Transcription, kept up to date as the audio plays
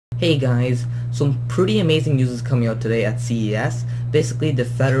Hey guys, some pretty amazing news is coming out today at CES. Basically, the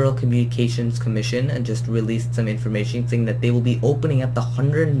Federal Communications Commission just released some information saying that they will be opening up the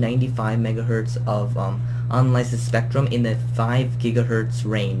 195 megahertz of unlicensed spectrum in the 5 gigahertz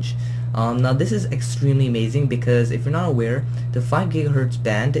range. Now this is extremely amazing because if you're not aware, the 5 gigahertz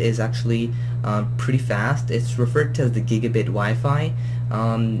band is actually pretty fast. It's referred to as the gigabit Wi-Fi.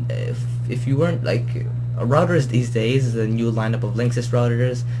 If you weren't like routers these days is a new lineup of Linksys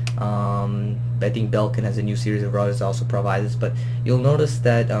routers. I think Belkin has a new series of routers that also provide this, but you'll notice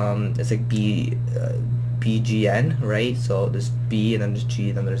that it's like BGN, right? So there's B and then there's G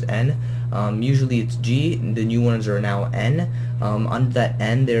and then there's N. Usually it's G. The new ones are now N. Under that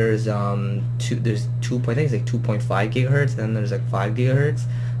N there's there's 2.5 gigahertz, and then there's like 5 gigahertz.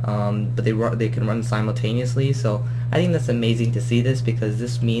 But they can run simultaneously. So I think that's amazing to see this, because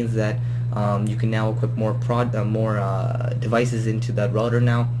this means that you can now equip more devices into that router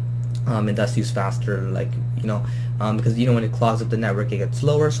now, and thus use faster, like because when it clogs up the network, it gets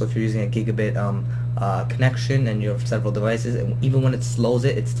slower. So if you're using a gigabit connection and you have several devices, and even when it slows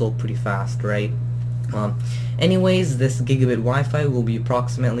it, it's still pretty fast, right? Anyways, this gigabit Wi-Fi will be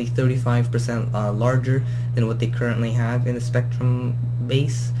approximately 35% larger than what they currently have in the Spectrum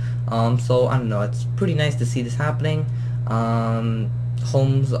base. So I don't know, it's pretty nice to see this happening.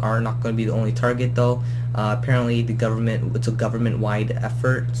 Homes are not going to be the only target though. Apparently it's a government-wide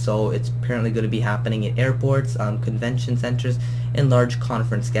effort, so it's apparently going to be happening in airports, convention centers, and large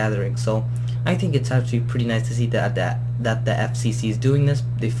conference gatherings. So I think it's actually pretty nice to see that the FCC is doing this.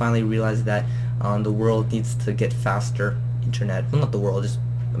 They finally realized that the world needs to get faster internet. Well, not the world, just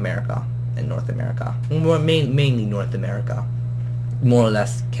America and North America. Mainly North America. More or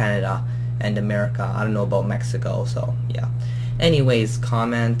less Canada and America. I don't know about Mexico, so yeah. Anyways,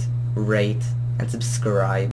 comment, rate, and subscribe.